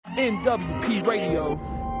NWP Radio.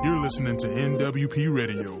 You're listening to NWP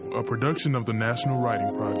Radio, a production of the National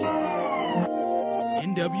Writing Project.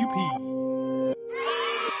 NWP.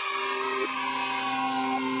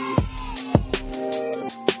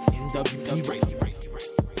 NWP Radio.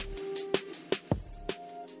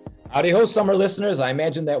 Howdy ho, summer listeners. I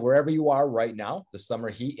imagine that wherever you are right now, the summer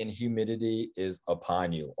heat and humidity is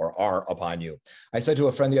upon you or are upon you. I said to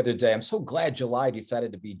a friend the other day, I'm so glad July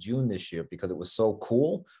decided to be June this year because it was so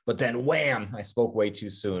cool. But then wham, I spoke way too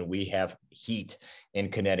soon. We have heat in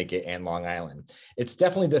Connecticut and Long Island. It's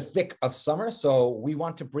definitely the thick of summer, so we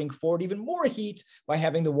want to bring forward even more heat by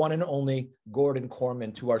having the one and only Gordon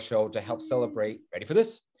Korman to our show to help celebrate, ready for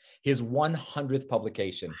this, his 100th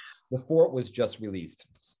publication. The Fort was just released.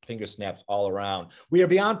 Finger snaps all around. We are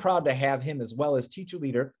beyond proud to have him, as well as teacher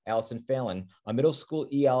leader Allison Fallon, a middle school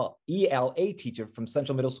ELA teacher from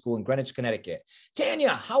Central Middle School in Greenwich, Connecticut.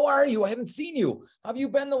 Tanya, how are you? I haven't seen you. How have you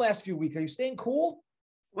been the last few weeks? Are you staying cool?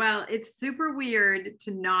 Well, it's super weird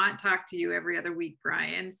to not talk to you every other week,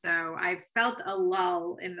 Brian. So I felt a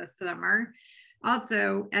lull in the summer.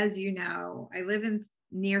 Also, as you know, I live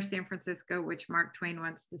near San Francisco, which Mark Twain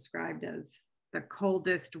once described as the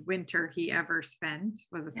coldest winter he ever spent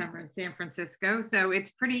was a summer in San Francisco. So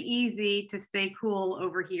it's pretty easy to stay cool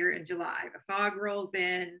over here in July. The fog rolls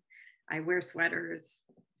in, I wear sweaters.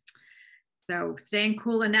 So staying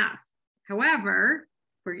cool enough. However,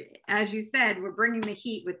 as you said, we're bringing the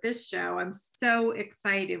heat with this show. I'm so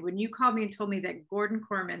excited. When you called me and told me that Gordon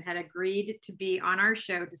Korman had agreed to be on our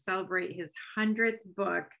show to celebrate his 100th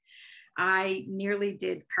book, I nearly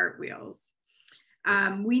did cartwheels.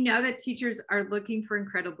 We know that teachers are looking for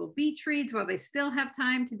incredible beach reads while they still have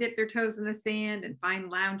time to dip their toes in the sand and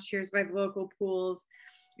find lounge chairs by the local pools.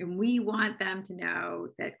 And we want them to know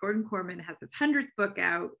that Gordon Korman has his 100th book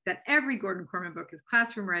out, that every Gordon Korman book is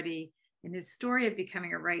classroom ready, and his story of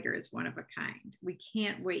becoming a writer is one of a kind. We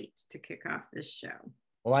can't wait to kick off this show.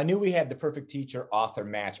 Well, I knew we had the perfect teacher-author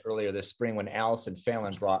match earlier this spring when Allison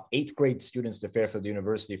Fallon brought 8th grade students to Fairfield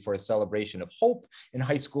University for a celebration of hope in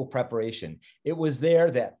high school preparation. It was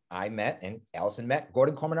there that I met and Allison met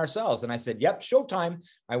Gordon Korman ourselves. And I said, yep, showtime.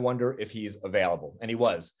 I wonder if he's available. And he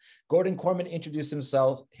was. Gordon Korman introduced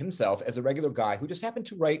himself as a regular guy who just happened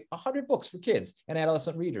to write 100 books for kids and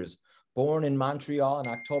adolescent readers. Born in Montreal in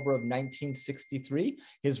October of 1963,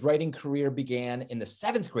 his writing career began in the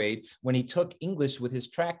 7th grade when he took English with his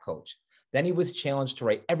track coach. Then he was challenged to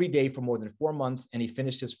write every day for more than 4 months, and he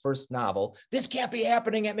finished his first novel, This Can't Be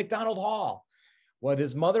Happening at McDonald Hall. With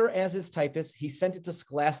his mother as his typist, he sent it to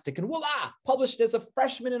Scholastic and voila, published as a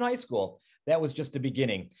freshman in high school. That was just the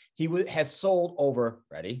beginning. He has sold over,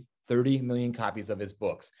 ready, 30 million copies of his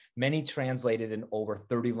books, many translated in over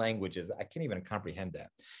 30 languages. I can't even comprehend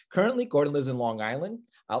that. Currently, Gordon lives in Long Island,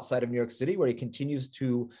 outside of New York City, where he continues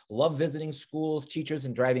to love visiting schools, teachers,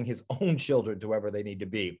 and driving his own children to wherever they need to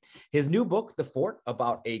be. His new book, The Fort,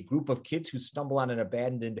 about a group of kids who stumble on an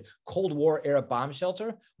abandoned Cold War era bomb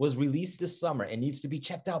shelter, was released this summer and needs to be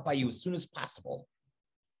checked out by you as soon as possible.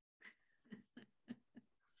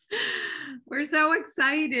 We're so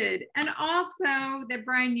excited. And also that,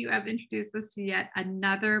 Brian, you have introduced us to yet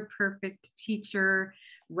another perfect teacher,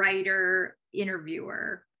 writer,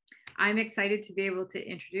 interviewer. I'm excited to be able to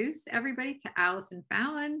introduce everybody to Allison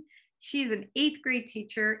Fallon. She is an 8th grade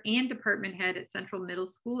teacher and department head at Central Middle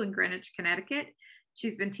School in Greenwich, Connecticut.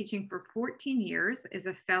 She's been teaching for 14 years as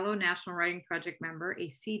a fellow National Writing Project member, a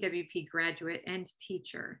CWP graduate, and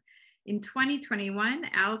teacher. In 2021,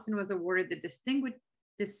 Allison was awarded the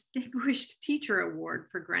Distinguished Teacher Award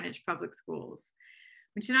for Greenwich Public Schools.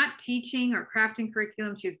 When she's not teaching or crafting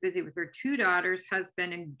curriculum, she's busy with her 2 daughters,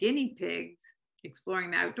 husband, and guinea pigs,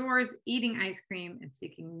 exploring the outdoors, eating ice cream, and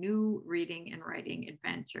seeking new reading and writing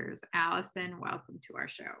adventures. Allison, welcome to our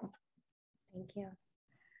show. Thank you.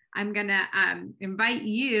 I'm gonna invite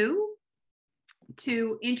you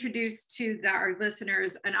to introduce to our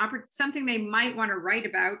listeners something they might want to write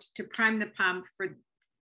about to prime the pump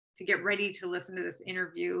to get ready to listen to this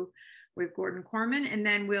interview with Gordon Korman. And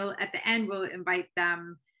then at the end, we'll invite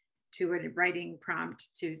them to a writing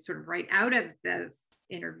prompt to sort of write out of this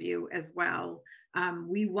interview as well.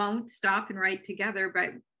 We won't stop and write together,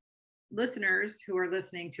 but listeners who are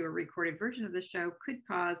listening to a recorded version of the show could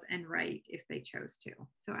pause and write if they chose to.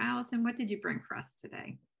 So Allison, what did you bring for us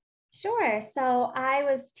today? Sure. So I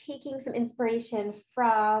was taking some inspiration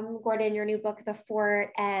from Gordon, your new book, The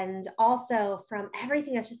Fort, and also from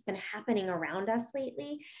everything that's just been happening around us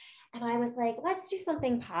lately. And I was like, let's do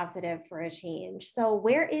something positive for a change. So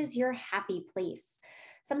where is your happy place?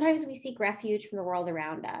 Sometimes we seek refuge from the world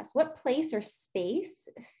around us. What place or space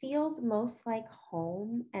feels most like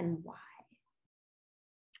home and why?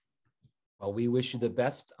 Well, we wish you the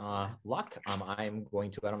best luck. I'm going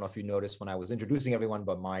to, I don't know if you noticed when I was introducing everyone,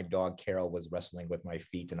 but my dog Carol was wrestling with my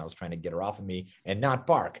feet and I was trying to get her off of me and not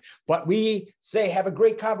bark. But we say have a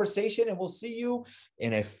great conversation and we'll see you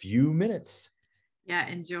in a few minutes. Yeah,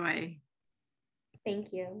 enjoy.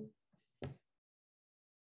 Thank you.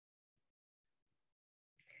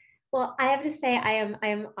 Well, I have to say I am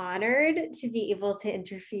honored to be able to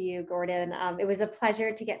interview you, Gordon. It was a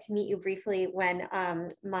pleasure to get to meet you briefly when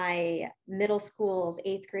my middle school's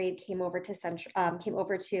 8th grade came over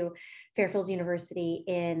to Fairfield University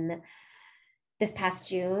in this past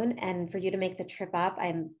June, and for you to make the trip up,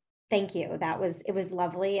 thank you. It was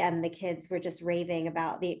lovely, and the kids were just raving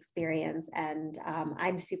about the experience, and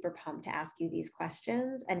I'm super pumped to ask you these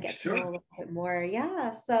questions and get to know a little bit more.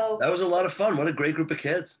 Yeah, so that was a lot of fun. What a great group of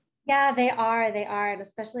kids. Yeah, they are, and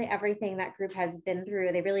especially everything that group has been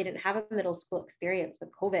through. They really didn't have a middle school experience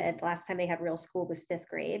with COVID. The last time they had real school was 5th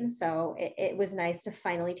grade. So it was nice to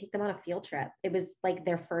finally take them on a field trip. It was like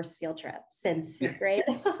their first field trip since 5th grade.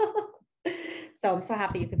 So I'm so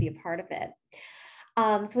happy you could be a part of it.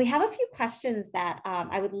 So we have a few questions that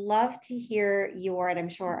I would love to hear and I'm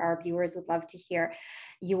sure our viewers would love to hear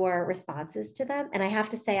your responses to them. And I have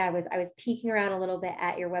to say, I was peeking around a little bit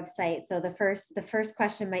at your website. So the first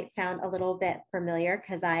question might sound a little bit familiar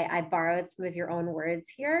because I borrowed some of your own words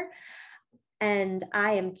here. And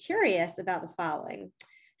I am curious about the following.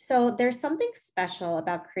 So there's something special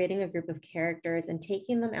about creating a group of characters and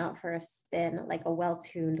taking them out for a spin like a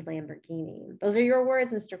well-tuned Lamborghini. Those are your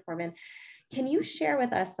words, Mr. Corman. Can you share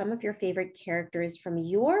with us some of your favorite characters from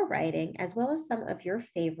your writing, as well as some of your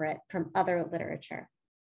favorite from other literature?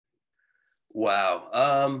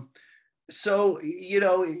 Wow. So,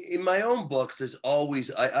 in my own books, there's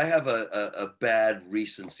always, I have a bad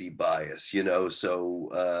recency bias, so,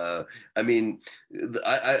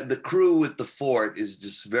 the crew with the fort is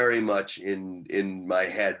just very much in my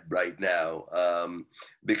head right now,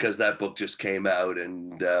 because that book just came out,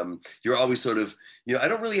 and you're always sort of, I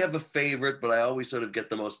don't really have a favorite, but I always sort of get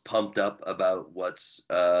the most pumped up about what's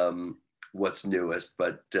newest,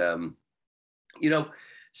 but,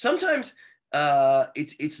 sometimes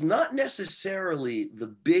it's not necessarily the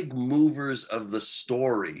big movers of the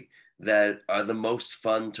story that are the most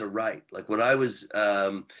fun to write. Like when I was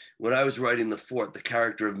writing The Fort, the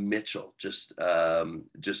character of Mitchell, he's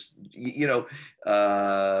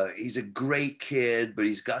a great kid, but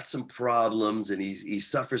he's got some problems, and he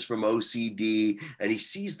suffers from OCD, and he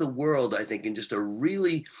sees the world, I think, in just a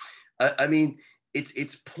really,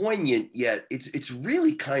 it's poignant, yet it's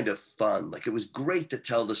really kind of fun. Like, it was great to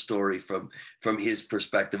tell the story from his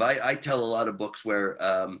perspective. I tell a lot of books where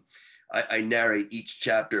I narrate each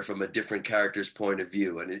chapter from a different character's point of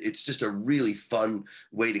view, and it's just a really fun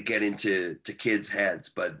way to get into kids'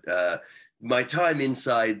 heads. But my time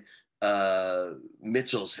inside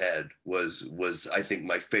Mitchell's head was I think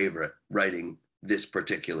my favorite writing this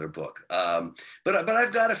particular book. But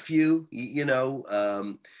I've got a few,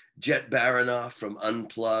 Jet Baronoff from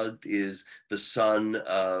Unplugged is the son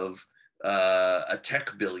of a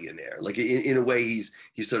tech billionaire. Like in a way, he's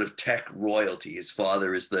sort of tech royalty. His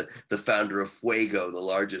father is the founder of Fuego, the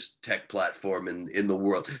largest tech platform in the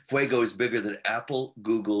world. Fuego is bigger than Apple,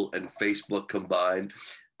 Google, and Facebook combined.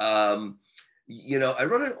 I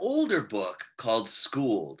wrote an older book called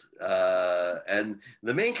Schooled, and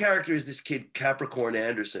the main character is this kid, Capricorn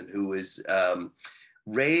Anderson, who was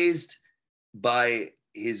raised by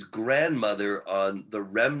his grandmother on the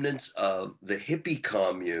remnants of the hippie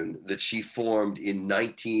commune that she formed in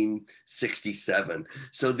 1967.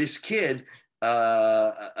 So this kid,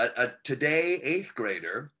 a today 8th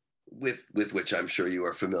grader, with which I'm sure you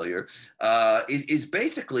are familiar, is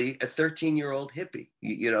basically a 13-year-old hippie.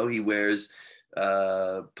 He wears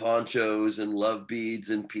ponchos and love beads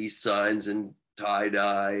and peace signs and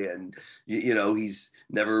tie-dye, and he's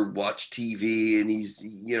never watched TV, and he's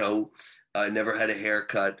never had a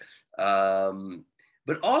haircut,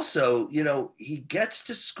 but also he gets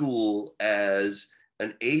to school as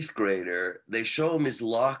an 8th grader. They show him his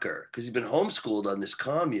locker because he's been homeschooled on this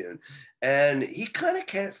commune, and he kind of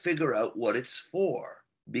can't figure out what it's for,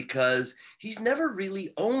 because he's never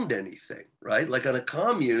really owned anything, right? Like on a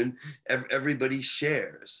commune, everybody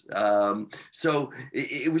shares. So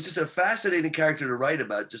it was just a fascinating character to write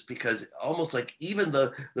about, just because almost like even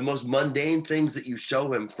the most mundane things that you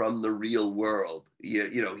show him from the real world,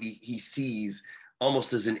 he sees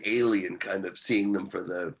almost as an alien, kind of seeing them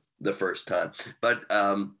for the first time. But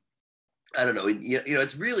I don't know,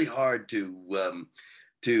 it's really hard to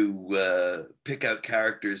pick out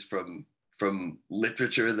characters from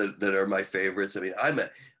literature that are my favorites. I mean,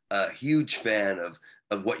 a huge fan of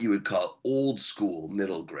what you would call old school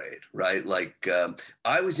middle grade, right? Like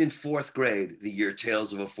I was in fourth grade the year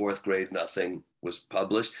Tales of a Fourth Grade Nothing was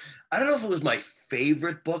published. I don't know if it was my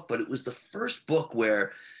favorite book, but it was the first book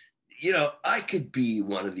where, you know, I could be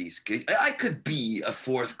one of these kids. I could be a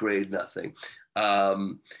fourth grade nothing.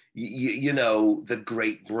 You know, The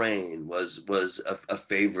Great Brain was a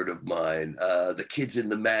favorite of mine. The Kids in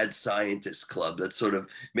the Mad Scientist Club, that's sort of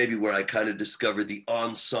maybe where I kind of discovered the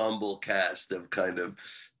ensemble cast of kind of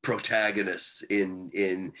protagonists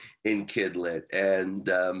in kid lit. And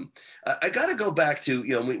I got to go back to,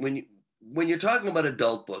 you know, when you're talking about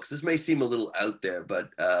adult books, this may seem a little out there, but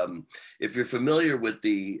if you're familiar with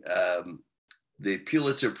the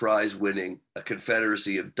Pulitzer Prize winning A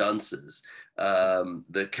Confederacy of Dunces,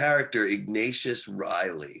 the character Ignatius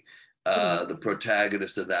Riley, the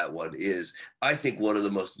protagonist of that one, is, I think, one of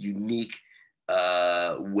the most unique,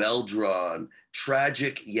 well-drawn,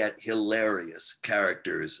 tragic yet hilarious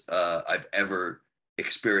characters I've ever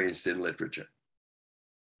experienced in literature.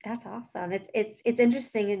 That's awesome. It's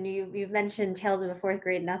interesting. And you've mentioned Tales of a Fourth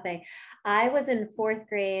Grade Nothing. I was in fourth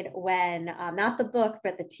grade when not the book,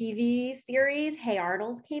 but the TV series Hey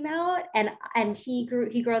Arnold came out, and he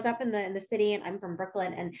grows up in the city, and I'm from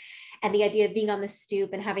Brooklyn, and the idea of being on the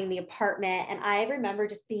stoop and having the apartment. And I remember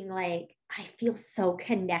just being like, I feel so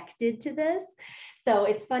connected to this. So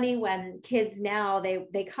it's funny when kids now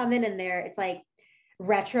they come in and it's like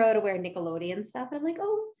retro to wear Nickelodeon stuff, and I'm like,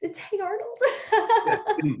 oh, it's Hey Arnold.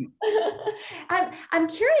 I'm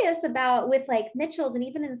curious about, with like Mitchell's, and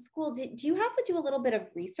even in school, do you have to do a little bit of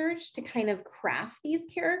research to kind of craft these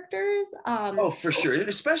characters? Oh, for sure,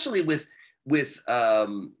 especially with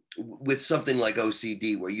something like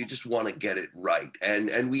OCD, where you just want to get it right,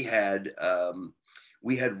 and we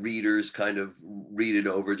had readers kind of read it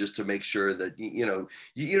over just to make sure that, you know,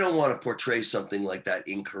 you don't want to portray something like that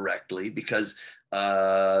incorrectly, because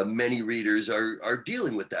many readers are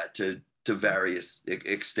dealing with that to various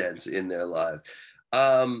extents in their lives.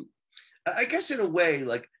 I guess in a way,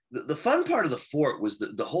 like the fun part of the fort was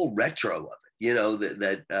the whole retro of it. You know,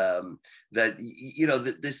 that you know,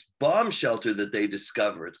 this bomb shelter that they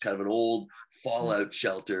discover, it's kind of an old fallout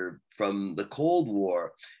shelter from the Cold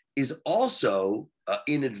War, is also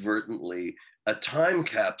inadvertently a time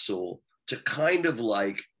capsule to kind of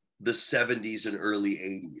like the 70s and early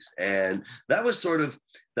 80s. And that was sort of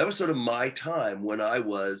my time when I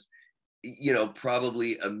was, you know,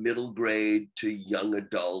 probably a middle grade to young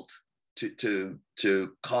adult to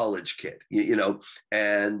college kid, you know,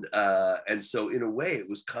 and so in a way it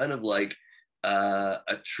was kind of like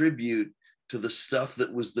a tribute to the stuff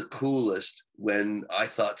that was the coolest when I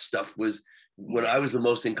thought stuff was, when I was the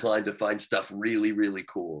most inclined to find stuff really, really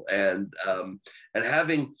cool. And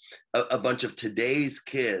having a bunch of today's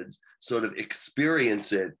kids sort of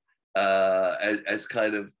experience it as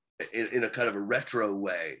kind of in a kind of a retro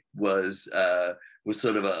way was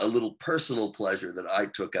sort of a little personal pleasure that I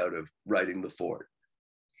took out of writing The Fort.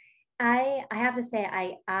 I have to say,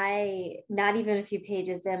 I not even a few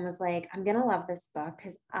pages in was like, I'm going to love this book,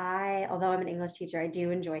 because although I'm an English teacher, I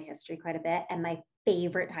do enjoy history quite a bit. And my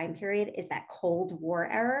favorite time period is that Cold War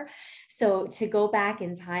era. So to go back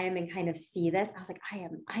in time and kind of see this, I was like, I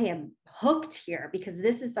am hooked here, because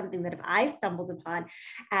this is something that if I stumbled upon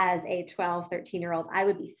as a 12, 13-year-old, I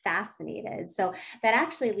would be fascinated. So that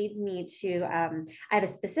actually leads me to, I have a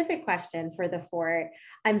specific question for The Fort.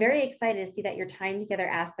 I'm very excited to see that you're tying together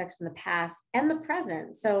aspects from the past and the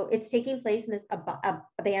present. So it's taking place in this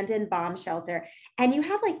abandoned bomb shelter, and you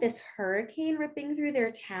have like this hurricane ripping through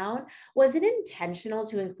their town. Was it intentional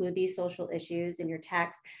to include these social issues in your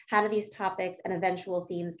text? How do these topics and eventual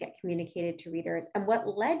themes get communicated to readers? And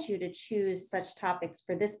what led you to choose such topics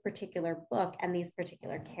for this particular book and these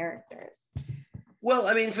particular characters? Well,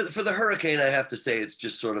 I mean, for the hurricane, I have to say it's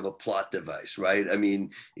just sort of a plot device, right? I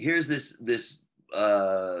mean, here's this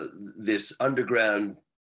underground,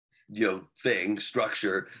 you know,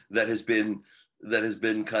 structure that has been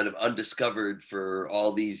kind of undiscovered for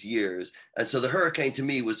all these years. And so the hurricane to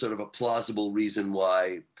me was sort of a plausible reason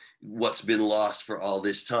why what's been lost for all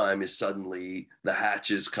this time is suddenly the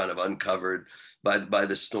hatches kind of uncovered by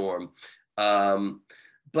the storm.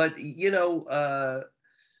 But, you know,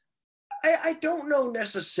 I don't know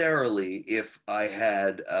necessarily if I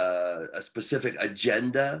had a specific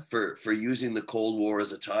agenda for using the Cold War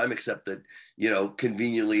as a time, except that, you know,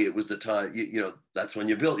 conveniently it was the time, you know, that's when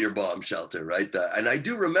you built your bomb shelter, right? And I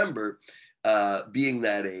do remember being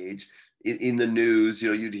that age in the news, you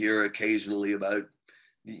know, you'd hear occasionally about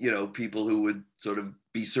people who would sort of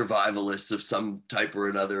be survivalists of some type or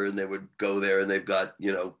another, and they would go there and they've got,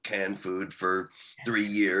 canned food for 3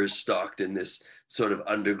 years stocked in this sort of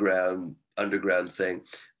underground thing.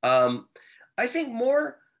 I think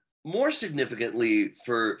more significantly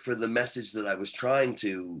for the message that I was trying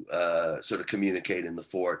to sort of communicate in the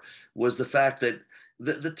fort was the fact that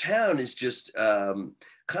the town is just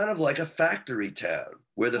kind of like a factory town,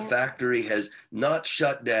 where the factory has not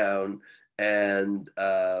shut down, and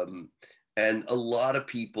a lot of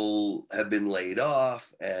people have been laid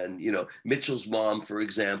off. And Mitchell's mom, for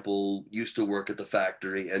example, used to work at the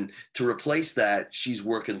factory, and to replace that, she's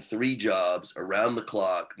working 3 jobs around the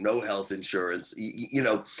clock, no health insurance.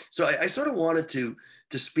 So I sort of wanted to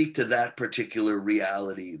speak to that particular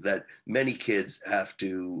reality that many kids have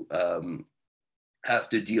to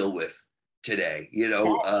deal with today.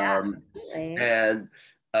 And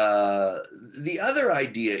the other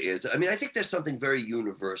idea is, I think there's something very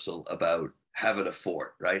universal about having a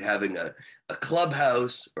fort, right? Having a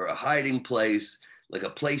clubhouse or a hiding place, like a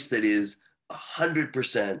place that is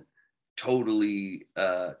 100% totally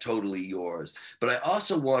yours. But I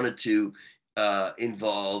also wanted to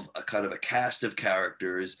involve a kind of a cast of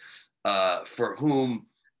characters for whom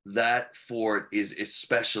that fort is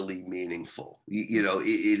especially meaningful.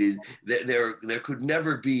 It is, there could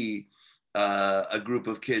never be a group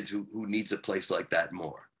of kids who needs a place like that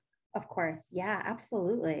more. Of course. Yeah,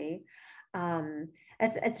 absolutely.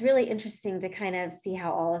 It's really interesting to kind of see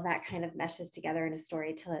how all of that kind of meshes together in a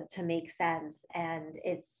story to make sense. And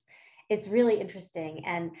it's really interesting.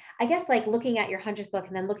 And I guess like looking at your 100th book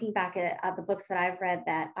and then looking back at the books that I've read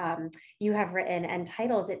that you have written and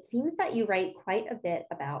titles, it seems that you write quite a bit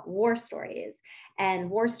about war stories, and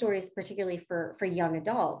war stories particularly for young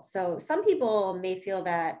adults. So some people may feel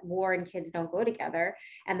that war and kids don't go together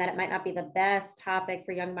and that it might not be the best topic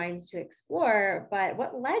for young minds to explore, but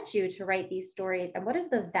what led you to write these stories, and what is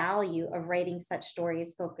the value of writing such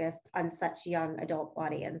stories focused on such young adult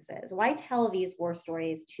audiences? Why tell these war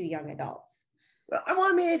stories to young adults?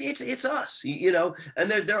 It's us,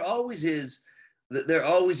 and there always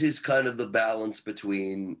is kind of the balance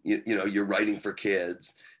between, you're writing for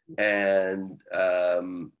kids and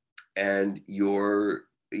you're,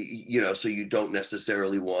 so you don't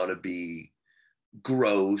necessarily want to be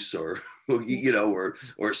gross or,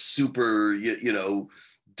 or super,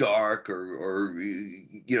 dark or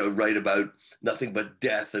write about nothing but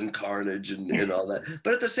death and carnage and all that.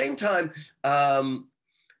 But at the same time,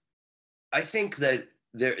 I think that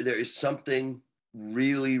there is something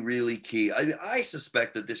really, really key. I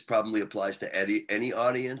suspect that this probably applies to any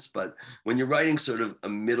audience, but when you're writing sort of a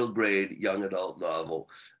middle grade young adult novel,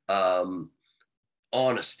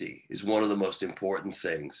 honesty is one of the most important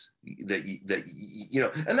things that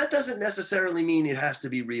and that doesn't necessarily mean it has to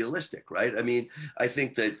be realistic, right? I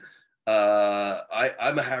think that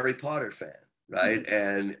I'm a Harry Potter fan. Right.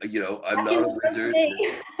 And, I'm not a wizard.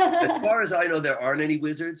 As far as I know, there aren't any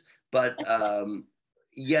wizards, but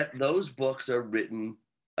yet those books are written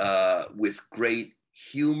with great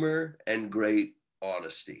humor and great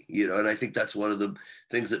honesty, and I think that's one of the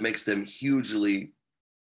things that makes them hugely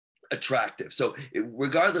attractive. So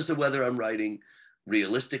regardless of whether I'm writing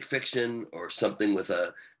realistic fiction or something with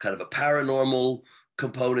a kind of a paranormal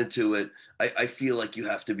component to it, I feel like you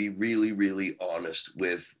have to be really, really honest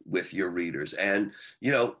with your readers. And,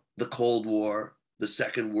 the Cold War, the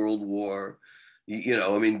Second World War,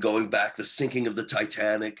 going back, the sinking of the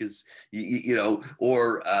Titanic is,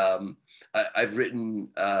 or I've written,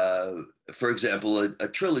 for example, a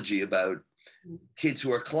trilogy about kids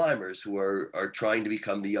who are climbers, who are trying to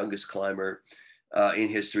become the youngest climber in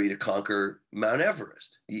history to conquer Mount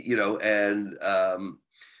Everest, and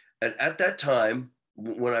at that time,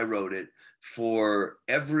 when I wrote it, for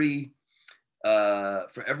every 4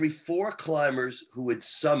 climbers who had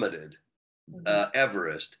summited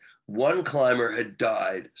Everest, 1 climber had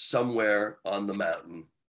died somewhere on the mountain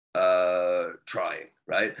trying,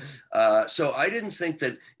 right? So I didn't think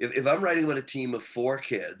that if I'm writing about a team of 4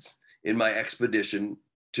 kids in my expedition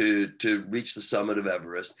to reach the summit of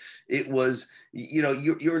Everest, it was,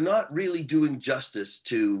 you're not really doing justice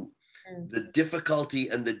to the difficulty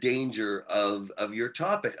and the danger of your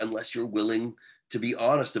topic unless you're willing to be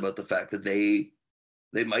honest about the fact that they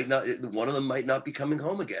might not, one of them might not be coming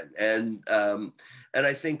home again. And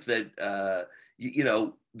I think that,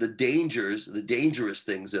 the dangerous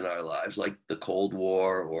things in our lives, like the Cold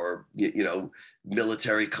War or,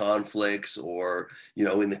 military conflicts, or,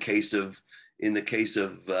 in the case of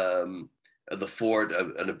The Fort,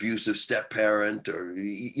 an abusive step parent, or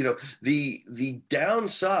the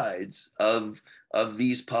downsides of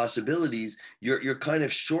these possibilities. You're kind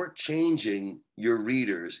of shortchanging your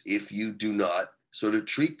readers if you do not sort of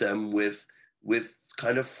treat them with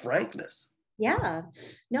kind of frankness. Yeah,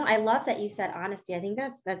 no, I love that you said honesty. I think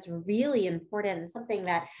that's really important, and something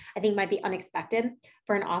that I think might be unexpected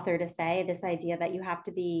for an author to say, this idea that you have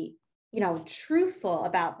to be, truthful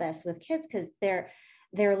about this with kids, because they're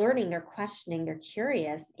learning, they're questioning, they're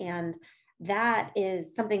curious. And that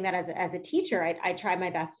is something that as a teacher, I try my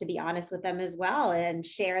best to be honest with them as well, and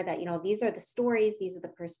share that, these are the stories, these are the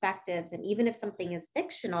perspectives. And even if something is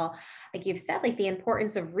fictional, like you've said, like the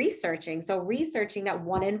importance of researching. So researching that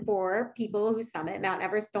 1 in 4 people who summit Mount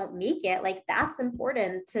Everest don't make it, like that's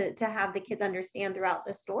important to have the kids understand throughout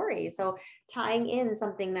the story. So tying in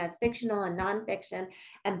something that's fictional and nonfiction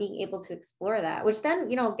and being able to explore that, which then,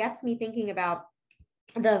 gets me thinking about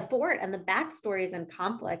the Fort and the backstories and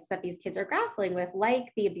conflicts that these kids are grappling with,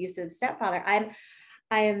 like the abusive stepfather. I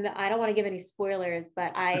don't want to give any spoilers,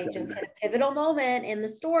 but I just hit a pivotal moment in the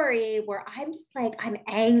story where I'm just like, I'm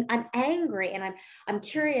angry and I'm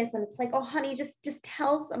curious, and it's like, oh honey, just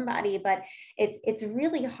tell somebody. But it's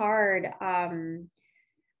really hard,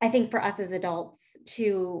 I think, for us as adults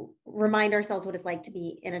to remind ourselves what it's like to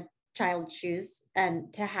be in a child's shoes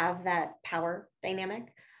and to have that power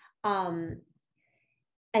dynamic.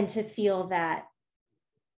 And to feel that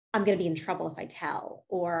I'm going to be in trouble if I tell,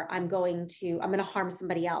 or I'm going to harm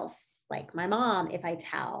somebody else, like my mom, if I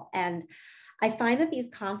tell. And I find that these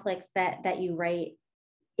conflicts that you write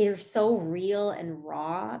are so real and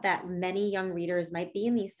raw that many young readers might be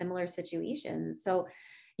in these similar situations. So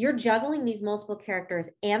you're juggling these multiple characters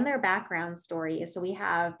and their background stories. So we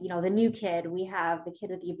have, the new kid, we have the kid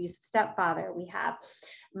with the abusive stepfather, we have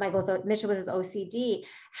Mitchell with his OCD.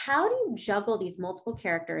 How do you juggle these multiple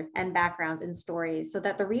characters and backgrounds and stories so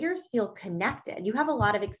that the readers feel connected? You have a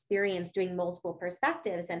lot of experience doing multiple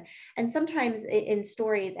perspectives and sometimes in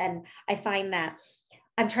stories, and I find that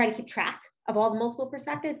I'm trying to keep track of all the multiple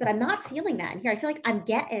perspectives, but I'm not feeling that in here. I feel like I'm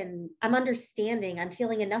understanding, I'm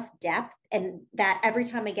feeling enough depth, and that every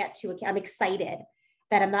time I get to I'm excited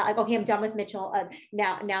that I'm not like, okay, I'm done with Mitchell.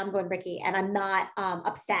 Now I'm going Ricky, and I'm not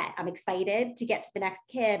upset. I'm excited to get to the next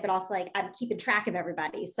kid, but also like I'm keeping track of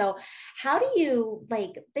everybody. So how do you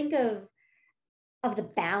think of the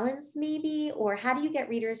balance maybe, or how do you get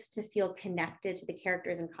readers to feel connected to the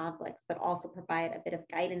characters and conflicts, but also provide a bit of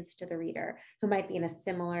guidance to the reader who might be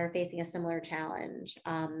facing a similar challenge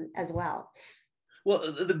as well?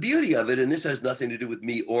 Well, the beauty of it, and this has nothing to do with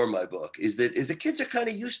me or my book, is the kids are kind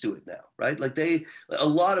of used to it now, right? Like a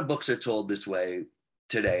lot of books are told this way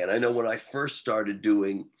today. And I know when I first started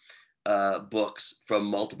doing books from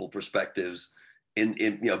multiple perspectives in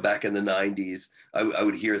back in the 90s, I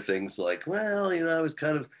would hear things like, well, I was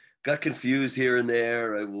kind of got confused here and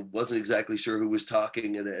there. I wasn't exactly sure who was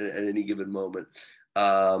talking at any given moment.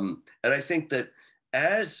 And I think that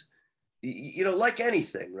as, like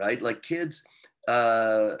anything, right? Like kids,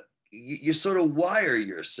 you sort of wire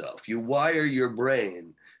yourself, you wire your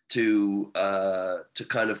brain to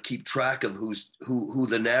kind of keep track of who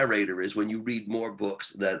the narrator is when you read more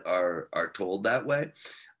books that are told that way.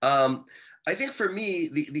 I think for me,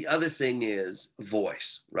 the other thing is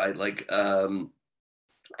voice, right? Like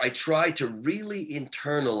I try to really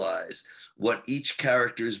internalize what each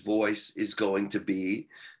character's voice is going to be,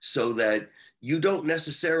 so that you don't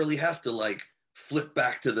necessarily have to flip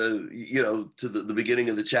back to the beginning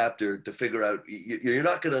of the chapter to figure out. You're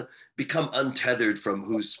not going to become untethered from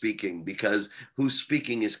who's speaking, because who's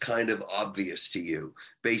speaking is kind of obvious to you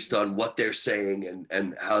based on what they're saying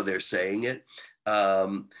and how they're saying it.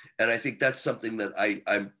 And I think that's something that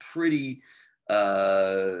I'm pretty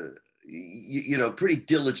pretty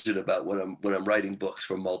diligent about when I'm writing books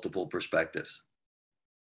from multiple perspectives.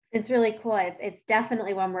 It's really cool. It's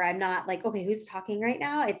definitely one where I'm not like, okay, who's talking right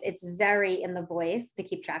now? It's very in the voice to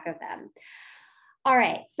keep track of them. All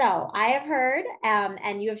right. So I have heard,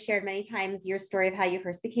 and you have shared many times your story of how you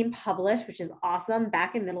first became published, which is awesome,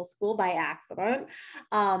 back in middle school by accident.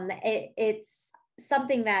 It's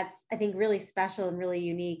something that's, I think, really special and really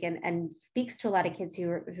unique, and speaks to a lot of kids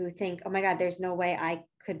who think, oh my God, there's no way I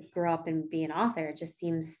could grow up and be an author. It just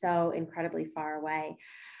seems so incredibly far away.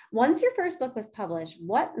 Once your first book was published,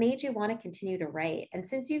 what made you want to continue to write? And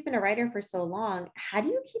since you've been a writer for so long, how do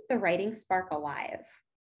you keep the writing spark alive?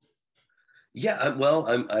 Yeah, well,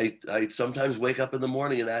 I sometimes wake up in the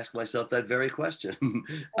morning and ask myself that very question.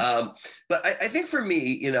 But I think for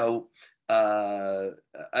me, it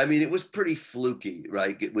was pretty fluky,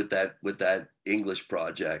 right? With that English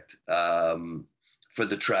project. for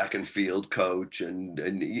the track and field coach, and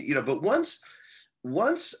but once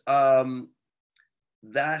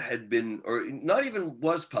that had been, or not even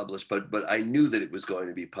was published, but I knew that it was going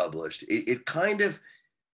to be published. It kind of,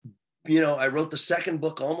 I wrote the second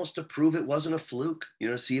book almost to prove it wasn't a fluke,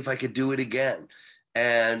 see if I could do it again.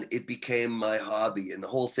 And it became my hobby. And the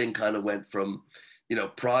whole thing kind of went from,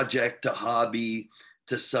 project to hobby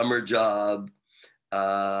to summer job.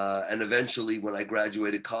 And eventually when I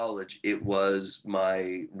graduated college, it was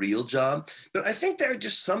my real job. But I think there are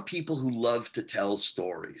just some people who love to tell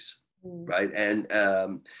stories, right? And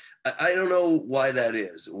I don't know why that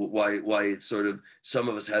is, why it's sort of, some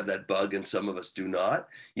of us have that bug and some of us do not.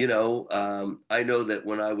 I know that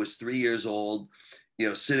when I was 3 years old,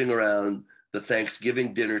 sitting around the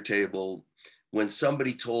Thanksgiving dinner table, when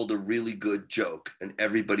somebody told a really good joke and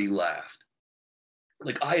everybody laughed,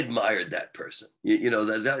 like I admired that person,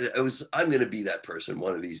 that it was, I'm going to be that person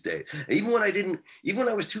one of these days. Even when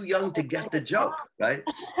I was too young to get the joke, right?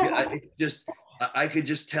 It's just, I could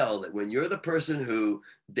just tell that when you're the person who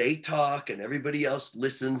they talk and everybody else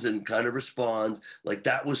listens and kind of responds, like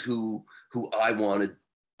that was who I wanted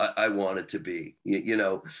to be,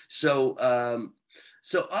 So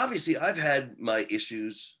obviously I've had my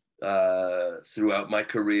issues throughout my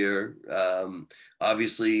career.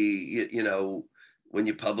 Obviously, when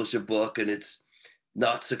you publish a book and it's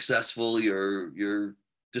not successful, you're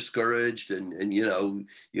discouraged, and you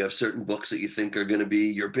have certain books that you think are going to be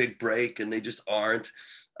your big break and they just aren't.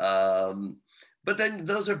 But then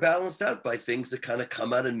those are balanced out by things that kind of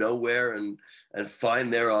come out of nowhere and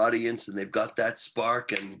find their audience, and they've got that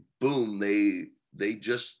spark, and boom, they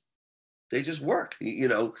just work.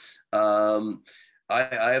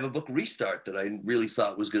 I have a book, Restart, that I really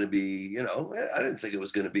thought was going to be, I didn't think it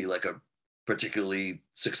was going to be like a particularly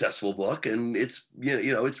successful book, and it's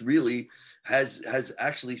it's really has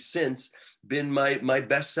actually since been my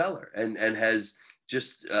bestseller, and has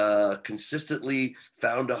just consistently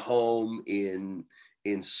found a home in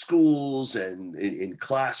schools and in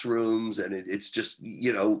classrooms, and it's just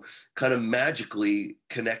kind of magically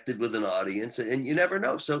connected with an audience, and you never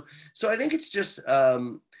know. So I think it's just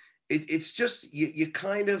it's just you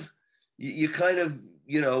kind of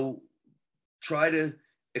try to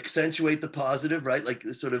accentuate the positive, right? Like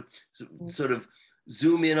sort of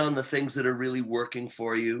zoom in on the things that are really working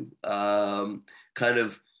for you. Kind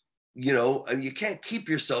of, and you can't keep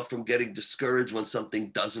yourself from getting discouraged when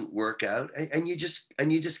something doesn't work out, and you just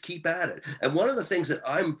keep at it. And one of the things that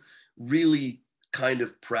I'm really kind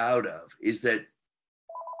of proud of is that,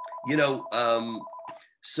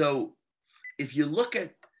 so if you look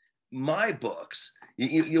at my books,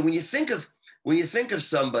 when you think of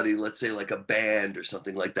somebody, let's say like a band or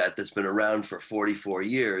something like that that's been around for 44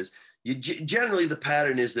 years, generally the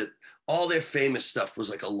pattern is that all their famous stuff was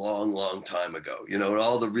like a long, long time ago, and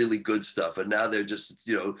all the really good stuff. And now they're just,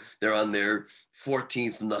 they're on their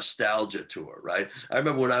 14th nostalgia tour, right? I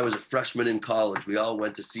remember when I was a freshman in college, we all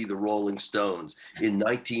went to see the Rolling Stones in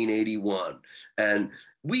 1981. And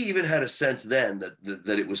we even had a sense then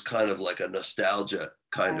that it was kind of like a nostalgia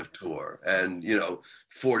kind of tour. And,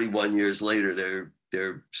 41 years later,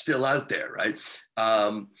 they're still out there, right?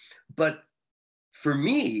 But for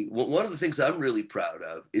me, one of the things I'm really proud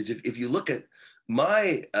of is if you look at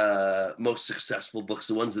my most successful books,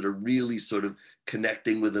 the ones that are really sort of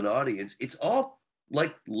connecting with an audience, it's all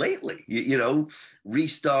like lately,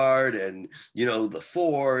 Restart, and, The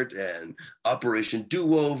Fort, and Operation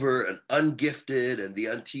Do-Over, and Ungifted, and The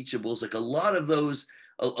Unteachables. Like a lot of those,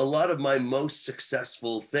 a lot of my most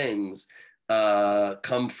successful things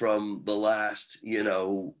come from the last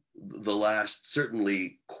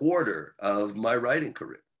certainly quarter of my writing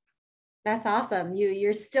career. That's awesome.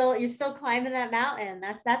 You're still climbing that mountain.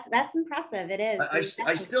 That's impressive. It is.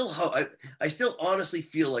 I still honestly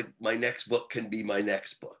feel like my next book can be my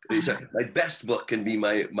next book. My best book can be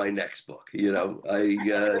my next book.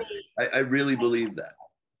 I really believe that.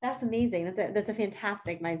 That's amazing. That's a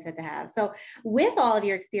fantastic mindset to have. So with all of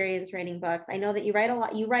your experience writing books, I know that you write a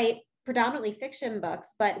lot. You write predominantly fiction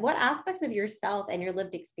books, but what aspects of yourself and your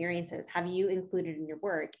lived experiences have you included in your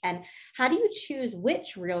work? And how do you choose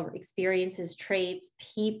which real experiences, traits,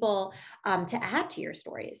 people to add to your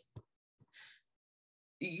stories?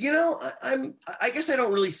 I guess I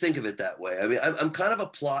don't really think of it that way. I mean, I'm kind of a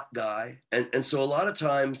plot guy. And so a lot of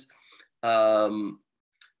times, I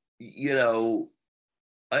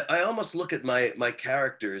almost look at my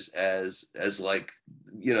characters as like,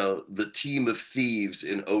 the team of thieves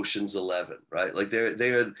in Ocean's 11, right? Like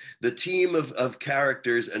they are the team of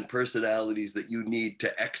characters and personalities that you need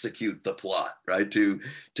to execute the plot, right? To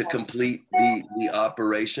complete the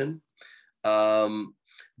operation.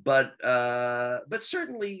 But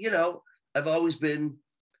certainly, you know, I've always been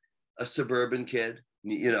a suburban kid,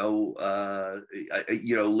 you know,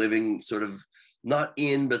 living sort of not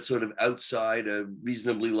in, but sort of outside a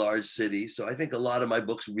reasonably large city. So I think a lot of my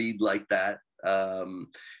books read like that.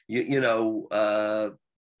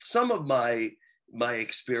 Some of my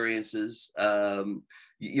experiences,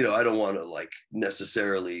 you know, I don't want to like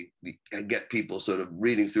necessarily get people sort of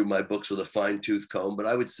reading through my books with a fine-tooth comb, but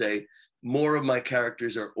I would say more of my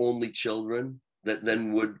characters are only children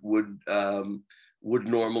than would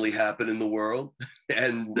normally happen in the world.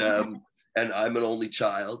 And I'm an only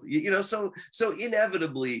child, you know, so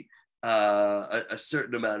inevitably a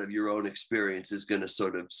certain amount of your own experience is going to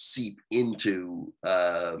sort of seep into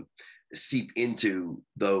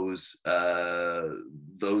those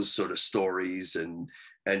sort of stories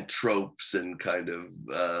and tropes and kind of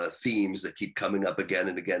themes that keep coming up again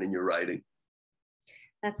and again in your writing.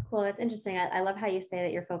 That's cool. That's interesting. I love how you say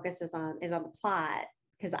that your focus is on the plot,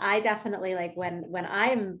 because I definitely like when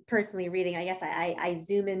I'm personally reading, I guess I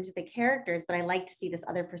zoom into the characters, but I like to see this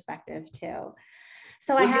other perspective too.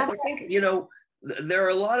 So I think, you know, there are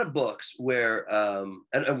a lot of books where,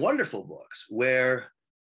 and wonderful books where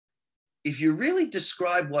if you really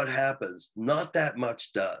describe what happens, not that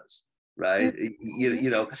much does, right?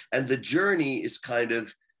 You know, and the journey is kind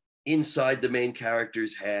of inside the main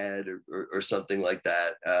character's head or something like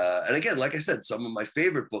that. And again, like I said, some of my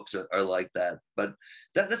favorite books are like that, but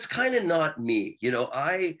that's kind of not me. You know,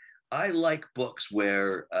 I like books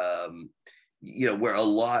where, you know, where a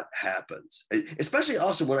lot happens, especially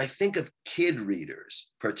also when I think of kid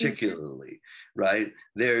readers, particularly, right?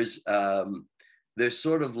 There's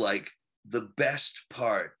sort of like the best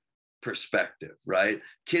part perspective, right?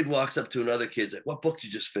 Kid walks up to another kid, like, "What book did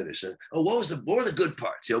you just finish?" And, "Oh, what were the good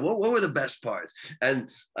parts? You know, what were the best parts?" And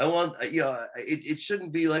I want, you know, it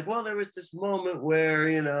shouldn't be like, well, there was this moment where,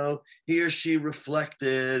 you know, he or she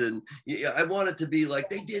reflected, and I want it to be like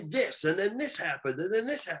they did this, and then this happened, and then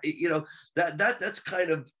this happened. You know, that's kind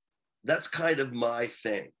of my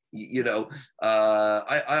thing. You know,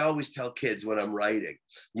 I always tell kids when I'm writing,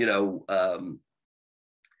 you know,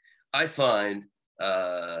 I find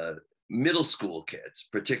middle school kids,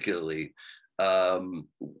 particularly,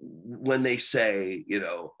 when they say, you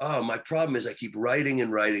know, "Oh, my problem is I keep writing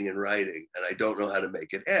and writing and writing, and I don't know how to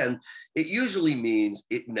make it end," it usually means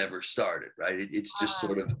it never started, right? It's just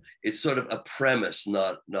sort of a premise,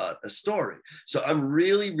 not a story. So I'm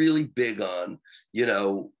really, really big on, you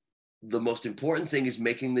know, the most important thing is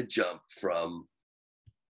making the jump from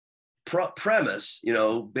premise, you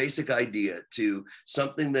know, basic idea, to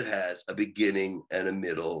something that has a beginning and a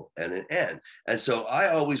middle and an end. And so I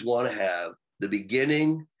always want to have the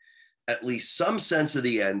beginning, at least some sense of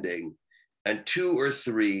the ending, and 2 or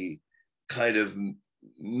 3 kind of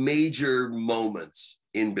major moments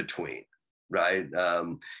in between, right?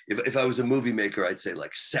 If I was a movie maker, I'd say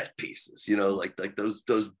like set pieces, you know, like those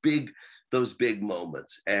big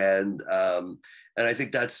moments. And I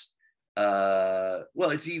think that's, well,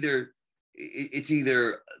 it's either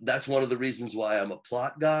that's one of the reasons why I'm a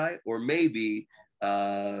plot guy, or maybe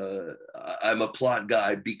I'm a plot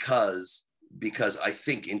guy because I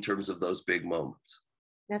think in terms of those big moments.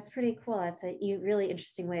 That's pretty cool. That's a really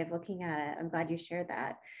interesting way of looking at it. I'm glad you shared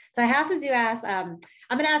that. So I have to ask, I'm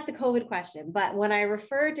going to ask the COVID question, but when I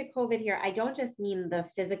refer to COVID here, I don't just mean the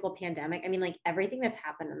physical pandemic. I mean, like everything that's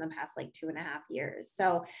happened in the past, like 2.5 years.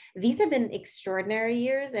 So these have been extraordinary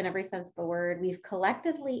years in every sense of the word. We've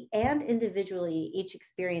collectively and individually each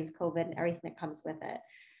experienced COVID and everything that comes with it.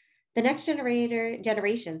 The next the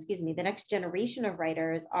next generation of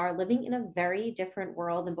writers are living in a very different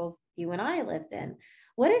world than both you and I lived in.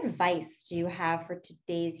 What advice do you have for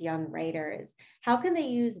today's young writers? How can they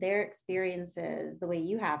use their experiences the way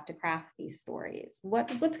you have to craft these stories?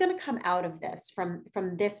 What's going to come out of this from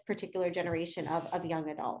this particular generation of young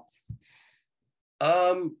adults?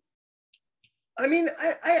 I mean,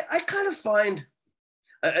 I kind of find,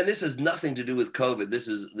 and this has nothing to do with COVID. This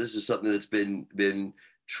is something that's been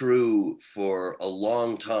true for a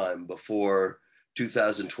long time before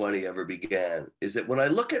 2020 ever began, is that when I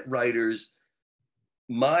look at writers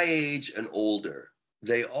my age and older,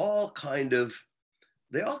 they all kind of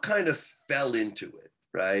fell into it,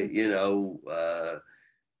 right? You know,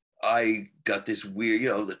 I got this weird, you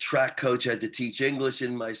know, the track coach had to teach English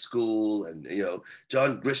in my school, and, you know,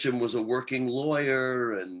 John Grisham was a working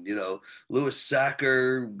lawyer, and, you know, Louis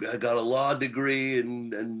Sacker got a law degree,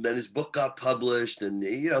 and then his book got published, and,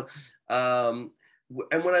 you know,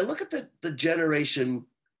 and when I look at the generation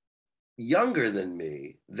younger than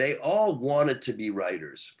me, they all wanted to be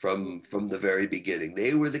writers from the very beginning.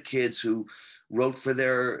 They were the kids who wrote for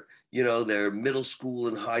their, their middle school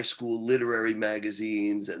and high school literary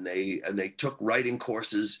magazines, and they took writing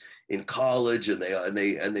courses in college, and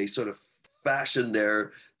they sort of fashioned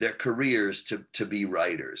their careers to be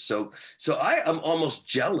writers. So I am almost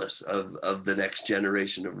jealous of the next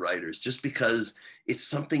generation of writers, just because it's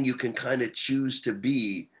something you can kind of choose to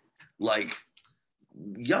be like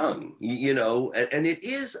young, and it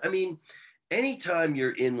is, I mean, anytime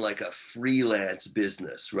you're in like a freelance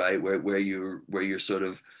business, right, where you're sort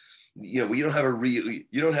of, you don't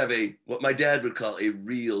have a what my dad would call a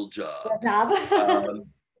real job.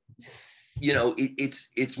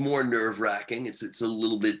 It's more nerve-wracking. It's a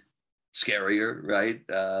little bit scarier, right?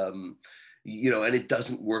 And it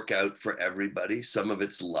doesn't work out for everybody. Some of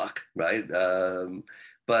it's luck, right?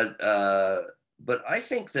 But I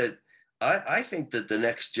think that the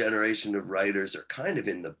next generation of writers are kind of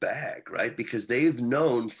in the bag, right? Because they've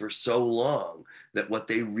known for so long that what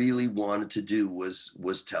they really wanted to do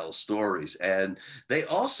was tell stories. And they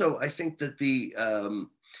also, I think that the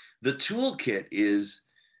toolkit is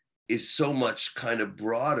so much kind of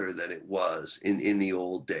broader than it was in the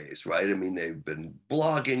old days, right? I mean, they've been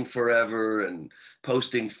blogging forever and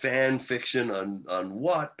posting fan fiction on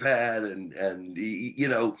Wattpad, and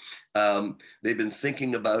they've been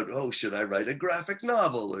thinking about, oh, should I write a graphic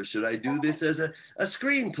novel, or should I do this as a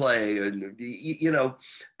screenplay? And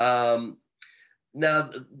now,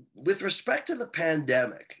 with respect to the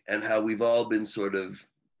pandemic and how we've all been sort of,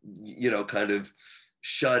 kind of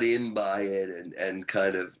shut in by it and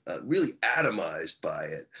kind of really atomized by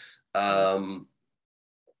it. I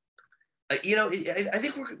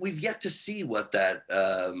think we've yet to see what that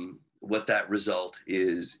result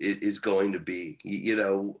is going to be.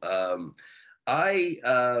 I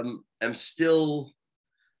am still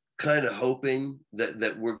kind of hoping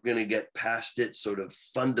that we're going to get past it sort of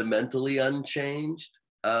fundamentally unchanged.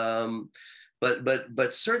 But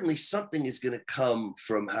certainly something is going to come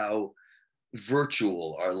from how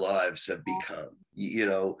virtual our lives have become.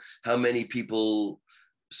 How many people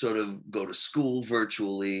sort of go to school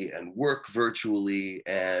virtually and work virtually.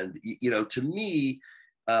 And, to me,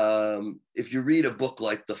 if you read a book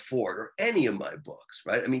like The Fort or any of my books,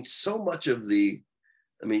 right? I mean, so much of if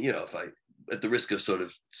I, at the risk of sort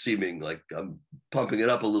of seeming like I'm pumping it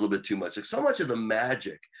up a little bit too much, like so much of the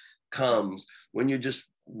magic comes when you're just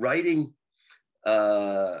writing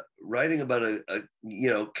about a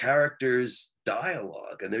characters'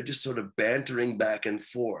 dialogue, and they're just sort of bantering back and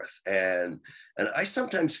forth, and I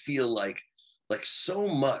sometimes feel like so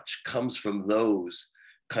much comes from those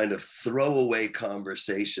kind of throwaway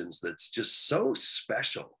conversations that's just so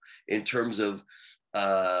special in terms of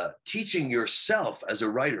teaching yourself as a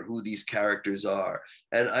writer who these characters are.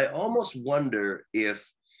 And I almost wonder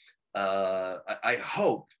if I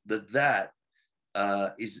hope that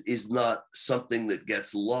is not something that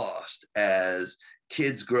gets lost as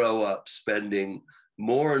kids grow up spending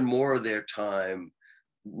more and more of their time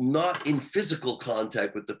not in physical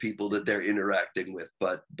contact with the people that they're interacting with,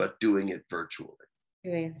 but doing it virtually.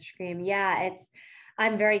 Doing a stream. Yeah,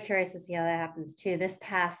 I'm very curious to see how that happens too. This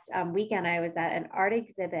past weekend, I was at an art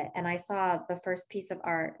exhibit and I saw the first piece of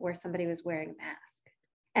art where somebody was wearing a mask.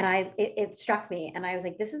 And it struck me. And I was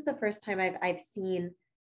like, this is the first time I've seen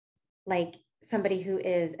like somebody who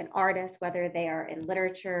is an artist, whether they are in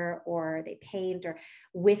literature or they paint, or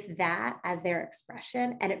with that as their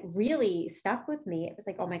expression. And it really stuck with me. It was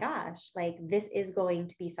like, oh my gosh, like this is going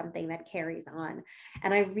to be something that carries on.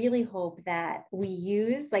 And I really hope that we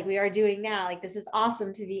use, like we are doing now, like this is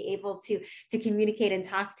awesome to be able to communicate and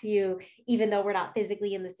talk to you, even though we're not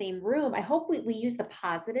physically in the same room. I hope we use the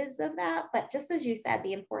positives of that. But just as you said,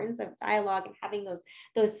 the importance of dialogue and having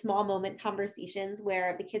those small moment conversations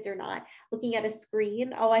where the kids are not looking at a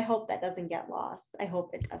screen. Oh, I hope that doesn't get lost. I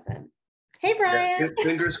hope it doesn't. Hey, Brian. Yeah,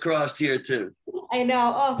 fingers crossed here too. I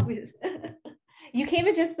know. Oh, you came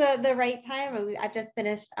at just the right time. I've just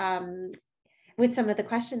finished with some of the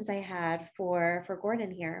questions I had for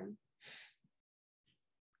Gordon here.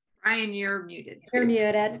 Brian, you're muted. You're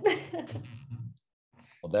muted.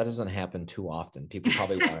 Well, that doesn't happen too often. People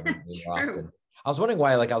probably want to be more often. I was wondering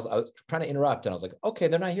why, like I was trying to interrupt and I was like, okay,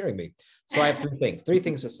 they're not hearing me. So I have three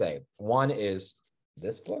things to say. One is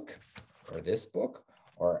this book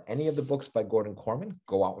or any of the books by Gordon Korman,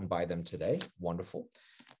 go out and buy them today. Wonderful.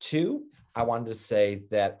 Two, I wanted to say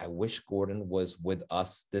that I wish Gordon was with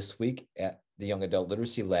us this week at the Young Adult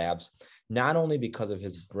Literacy Labs, not only because of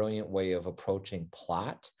his brilliant way of approaching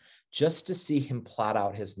plot, just to see him plot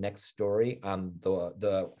out his next story on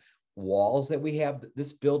the walls that we have.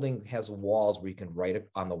 This building has walls where you can write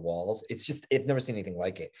on the walls. It's just, I've never seen anything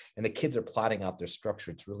like it. And the kids are plotting out their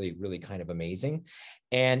structure. It's really, really kind of amazing.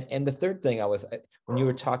 And the third thing when you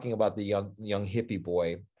were talking about the young hippie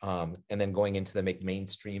boy, and then going into the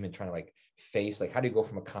mainstream and trying to like face, like, how do you go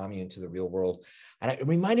from a commune to the real world? And it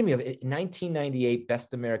reminded me of 1998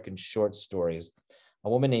 Best American Short Stories. A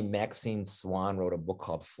woman named Maxine Swan wrote a book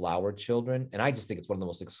called Flower Children. And I just think it's one of the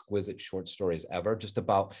most exquisite short stories ever, just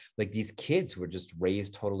about like these kids who were just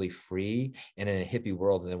raised totally free and in a hippie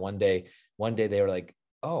world. And then one day they were like,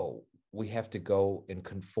 oh, we have to go and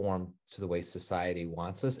conform to the way society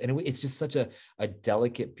wants us. And it's just such a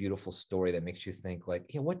delicate, beautiful story that makes you think like,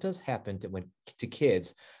 yeah, what does happen to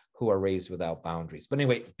kids who are raised without boundaries? But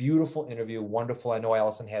anyway, beautiful interview, wonderful. I know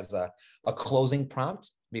Allison has a closing prompt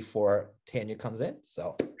before Tanya comes in.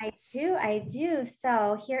 So I do.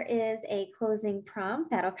 So here is a closing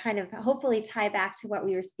prompt that'll kind of hopefully tie back to what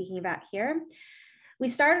we were speaking about here. We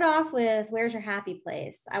started off with, where's your happy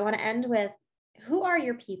place? I want to end with, who are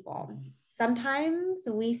your people? Sometimes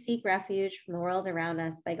we seek refuge from the world around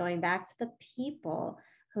us by going back to the people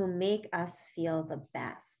who make us feel the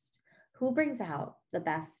best. Who brings out the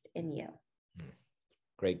best in you?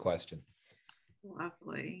 Great question.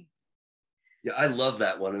 Lovely. Yeah, I love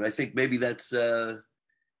that one. And I think maybe that's, for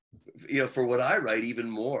what I write, even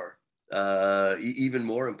more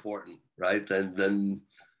important, right? Than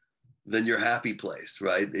your happy place,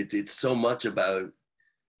 right? It's so much about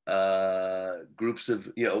groups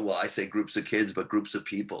of, I say groups of kids, but groups of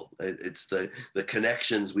people. It's the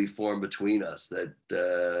connections we form between us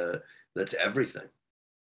that's everything.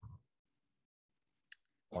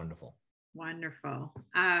 Wonderful.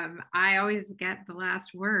 I always get the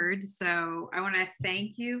last word. So I want to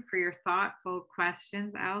thank you for your thoughtful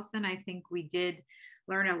questions, Allison. I think we did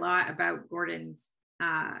learn a lot about Gordon's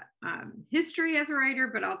history as a writer,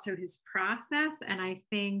 but also his process. And I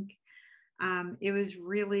think it was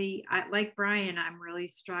really, like Brian, I'm really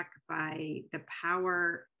struck by the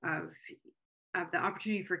power of the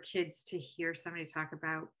opportunity for kids to hear somebody talk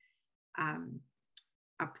about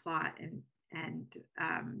a plot and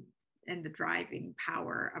the driving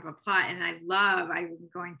power of a plot. And I'm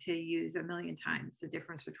going to use a million times the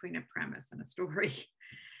difference between a premise and a story.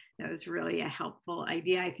 That was really a helpful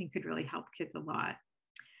idea. I think could really help kids a lot.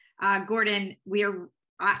 Gordon,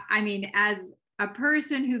 as a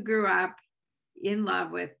person who grew up in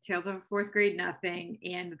love with Tales of a Fourth Grade Nothing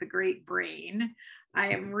and The Great Brain, I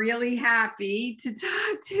am really happy to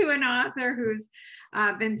talk to an author who's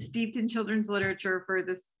been steeped in children's literature for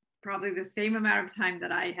probably the same amount of time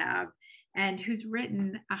that I have, and who's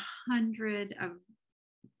written 100 of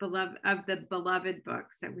the beloved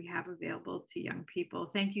books that we have available to young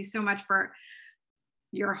people. Thank you so much for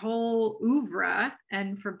your whole oeuvre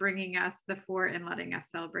and for bringing us The Fort and letting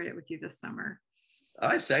us celebrate it with you this summer. All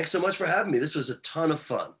right, thanks so much for having me. This was a ton of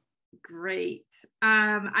fun. Great.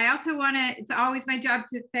 I also it's always my job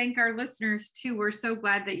to thank our listeners too. We're so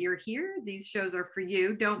glad that you're here. These shows are for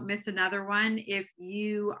you. Don't miss another one. If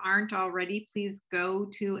you aren't already, please go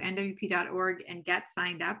to nwp.org and get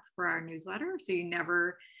signed up for our newsletter so you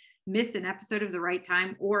never miss an episode of The Right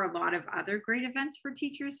Time or a lot of other great events for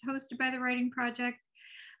teachers hosted by the Writing Project.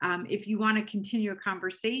 If you want to continue a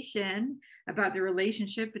conversation about the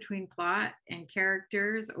relationship between plot and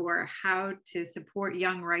characters or how to support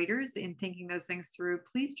young writers in thinking those things through,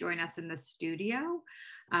 please join us in the studio,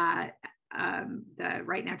 the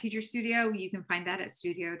Right Now Teacher Studio. You can find that at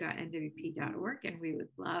studio.nwp.org. And we would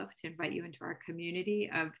love to invite you into our community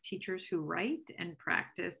of teachers who write and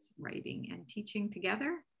practice writing and teaching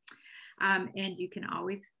together. And you can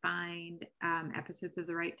always find episodes of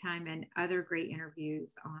The Right Time and other great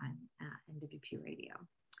interviews on NWP Radio.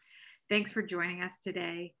 Thanks for joining us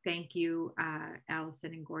today. Thank you,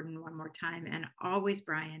 Allison and Gordon, one more time. And always,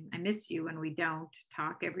 Brian, I miss you when we don't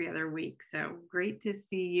talk every other week. So great to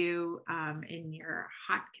see you in your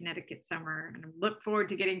hot Connecticut summer. And I look forward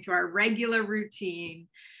to getting to our regular routine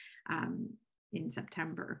in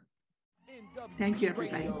September. Thank you,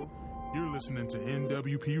 everybody. You're listening to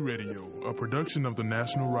NWP Radio, a production of the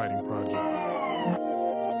National Writing Project.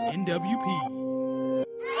 NWP.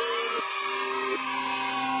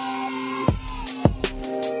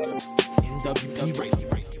 NWP Radio.